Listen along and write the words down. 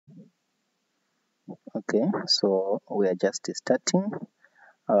Okay, so we are just starting.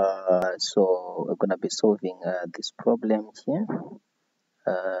 So we're gonna be solving this problem here.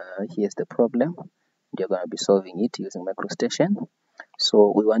 Here's the problem. You're gonna be solving it using Microstation.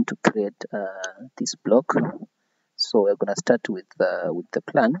 So we want to create this block. So we're gonna start with the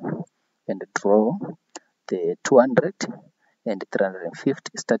plan and draw the 200 and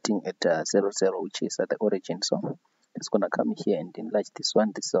 350 starting at 0, 0, which is at the origin. So it's gonna come here and enlarge this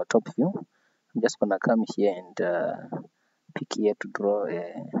one. This is our top view. I'm just gonna come here and pick here to draw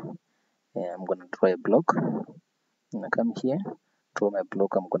I'm gonna draw a block. I'm gonna come here, draw my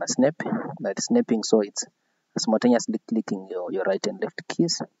block. I'm gonna snap. That snapping, so it's simultaneously clicking your right and left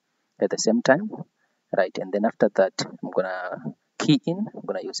keys at the same time, right? And then after that, I'm gonna key in. I'm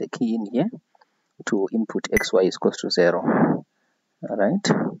gonna use a key in here to input xy is equals to 0. All right.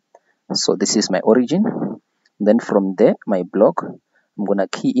 So this is my origin. Then from there, my block, I'm gonna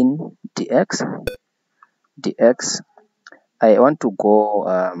key in dx. I want to go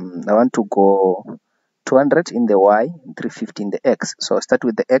 200 in the y, 350 in the x. So I'll start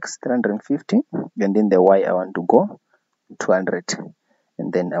with the x, 350, and in the y I want to go 200,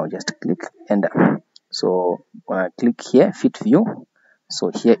 and then I'll just click enter. So when I click here, fit view,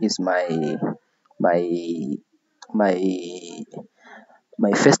 so here is my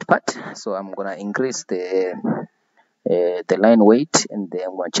first part. So I'm gonna increase the line weight, and then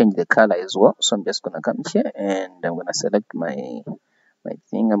I'm going to change the color as well. So I'm just going to come here and I'm going to select my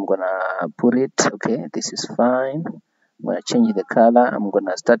thing. I'm going to put it, okay, this is fine. I'm going to change the color. I'm going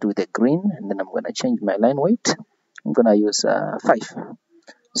to start with the green, and then I'm going to change my line weight. I'm going to use 5.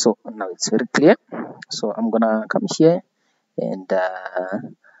 So now it's very clear. So I'm going to come here and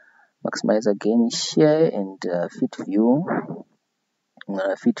maximize again here and fit view. I'm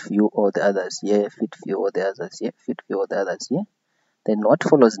gonna fit view all the others here, fit view all the others here, fit view all the others here. Then what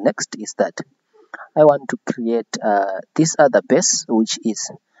follows next is that I want to create this other base, which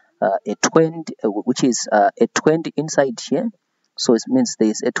is a 20, a 20 inside here. So it means there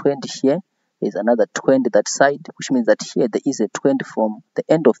is a 20 here, there's another 20 that side, which means that here there is a 20 from the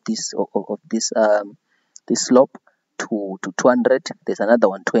end of this this slope to 200. There's another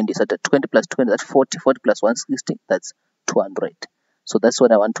 120, so that 20 plus 20, that's 40, 40 plus 160, that's 200. So that's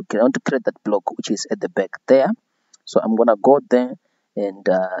what I want to create. I want to create that block which is at the back there. So I'm gonna go there and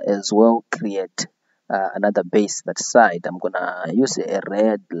as well create another base that side. I'm gonna use a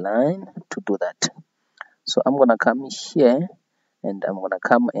red line to do that. So I'm gonna come here and I'm gonna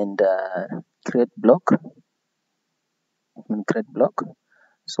come and create block. Create block.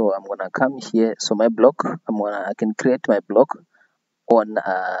 So I'm gonna come here. So my block, I can create my block on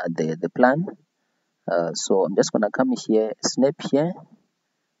the plan. So I'm just gonna come here, snap here,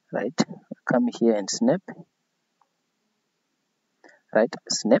 right? Come here and snap, right?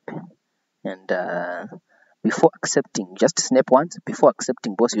 Snap, and before accepting, just snap once. Before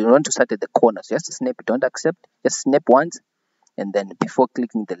accepting, boss, you don't want to start at the corners. Just snap, don't accept. Just snap once, and then before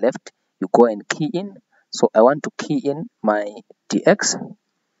clicking the left, you go and key in. So I want to key in my dx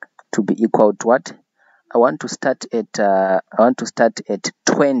to be equal to what? I want to start at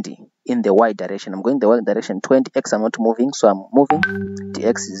 20 in the y direction. I'm going the y direction 20. X I'm not moving, so I'm moving.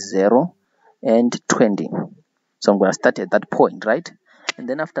 Dx is 0 and 20. So I'm gonna start at that point, right? And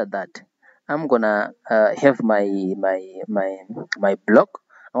then after that, I'm gonna have my block.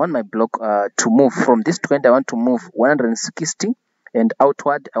 I want my block to move from this 20. I want to move 160, and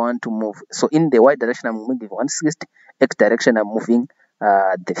outward I want to move. So in the y direction I'm moving 160. X direction I'm moving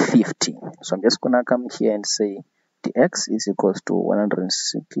the 50. So I'm just gonna come here and say dx is equals to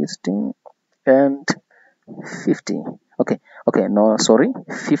 160 and 50. Okay, no, sorry,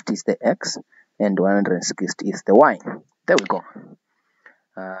 50 is the x and 160 is the y. There we go.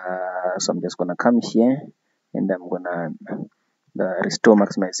 So I'm just gonna come here and I'm gonna restore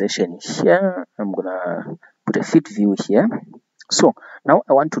maximization here. I'm gonna put a fit view here. So now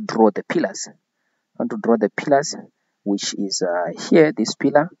I want to draw the pillars. I want to draw the pillars, which is here, this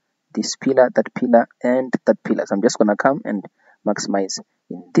pillar, that pillar, and that pillar. So I'm just gonna come and maximize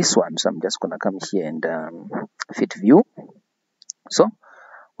in this one. So I'm just gonna come here and fit view. So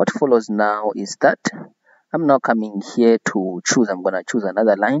what follows now is that I'm now coming here to choose. I'm gonna choose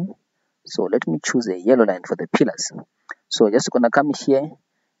another line. So let me choose a yellow line for the pillars. So just gonna come here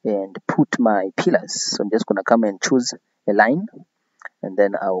and put my pillars. So I'm just gonna come and choose a line, and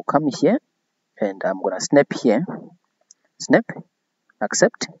then I'll come here and I'm gonna snap here, snap,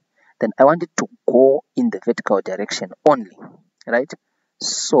 accept. Then I want it to go in the vertical direction only, right?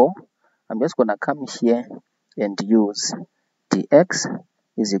 So I'm just gonna come here and use dx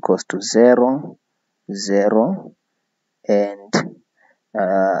is equals to 0, 0, and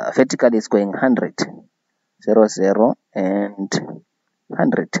vertically is going 100. 0, 0, and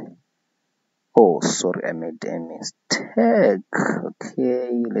 100. Oh, sorry, I made a mistake.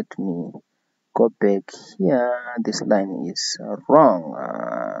 Okay, let me go back here. This line is wrong.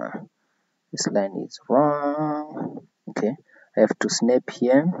 This line is wrong. Okay, I have to snap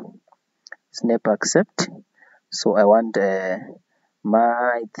here. Snap accept. So I want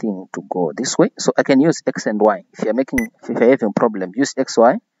my thing to go this way. So I can use X and Y. If you're having problem, use X,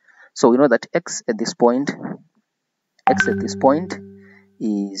 Y. So we know that X at this point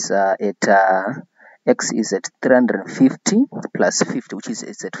is X is at 350 plus 50, which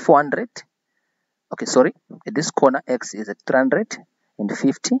is at 400. Okay, sorry, at this corner X is at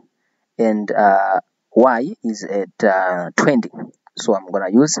 350 and Y is at 20. So I'm gonna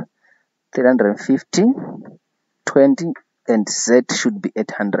use 350, 20, and Z should be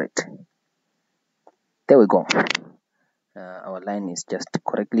 800. There we go. Our line is just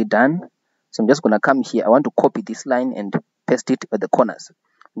correctly done. So I'm just gonna come here. I want to copy this line and paste it at the corners.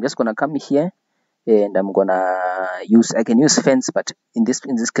 I'm just gonna come here and I'm gonna I can use fence, but in this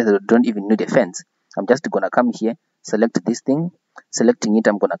case I don't even need a fence. I'm just gonna come here, select this thing, selecting it,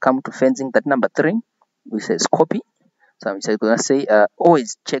 I'm gonna come to fencing, that number 3, which says copy. So I'm just gonna say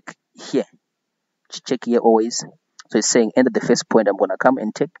always check here always. So it's saying enter the first point. I'm gonna come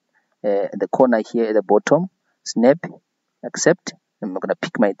and take the corner here at the bottom, snap, accept. I'm gonna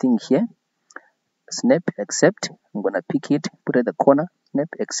pick my thing here, snap, accept. I'm gonna pick it, put it at the corner, snap,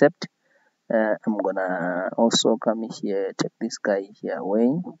 accept. I'm gonna also come here, take this guy here away.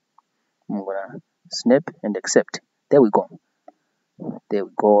 I'm gonna snap and accept. There we go. There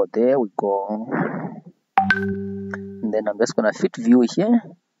we go. There we go. And then I'm just gonna fit view here.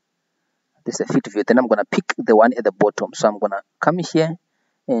 This is a fit view. Then I'm gonna pick the one at the bottom. So I'm gonna come here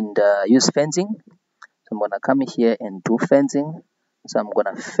and use fencing. So I'm gonna come here and do fencing. So I'm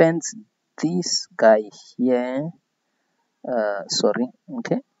gonna fence this guy here. Sorry.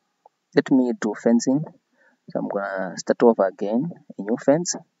 Okay. Let me do fencing. So I'm gonna start over again, a new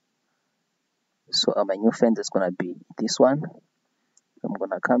fence. So my new fence is gonna be this one. I'm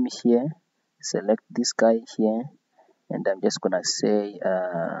gonna come here, select this guy here, and I'm just gonna say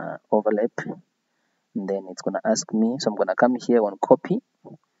overlap. And then it's gonna ask me. So I'm gonna come here on copy.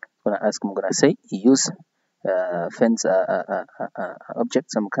 It's gonna ask. I'm gonna say use fence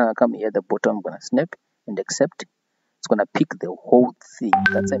objects. I'm gonna come here at the bottom. I'm gonna snap and accept. It's gonna pick the whole thing.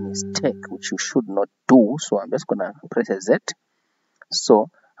 That's a mistake which you should not do. So I'm just gonna press a Z.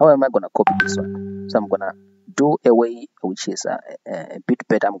 So how am I gonna copy this one? So I'm gonna do a way which is a bit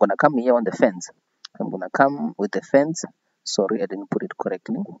better. I'm gonna come here on the fence. I'm gonna come with the fence. Sorry, I didn't put it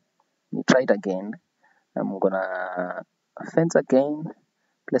correctly. Let me try it again. I'm gonna fence again,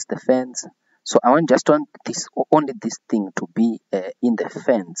 place the fence. So I want only this thing to be in the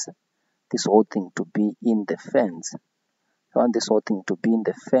fence. This whole thing to be in the fence. I want this whole thing to be in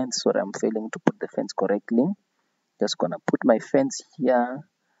the fence. Sorry, I'm failing to put the fence correctly. Just gonna put my fence here.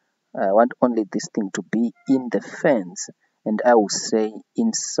 I want only this thing to be in the fence, and I will say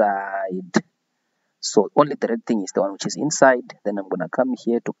inside. So only the red thing is the one which is inside. Then I'm gonna come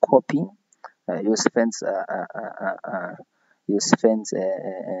here to copy. Use fence. Use fence.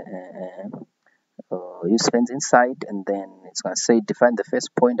 Use fence inside, and then it's gonna say define the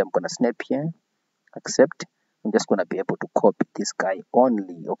first point. I'm gonna snap here, accept. I'm just gonna be able to copy this guy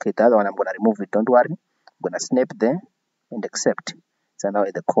only. Okay, the other one I'm gonna remove it. Don't worry. I'm gonna snap there and accept. So now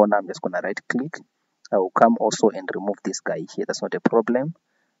at the corner, I'm just gonna right click. I will come also and remove this guy here. That's not a problem.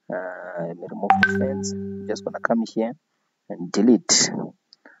 Let me remove the fence. I'm just gonna come here and delete.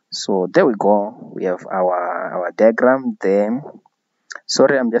 So there we go. We have our diagram there.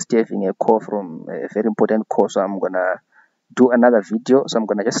 Sorry, I'm just having a call from a very important call, so I'm gonna do another video. So I'm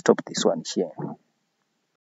gonna just stop this one here.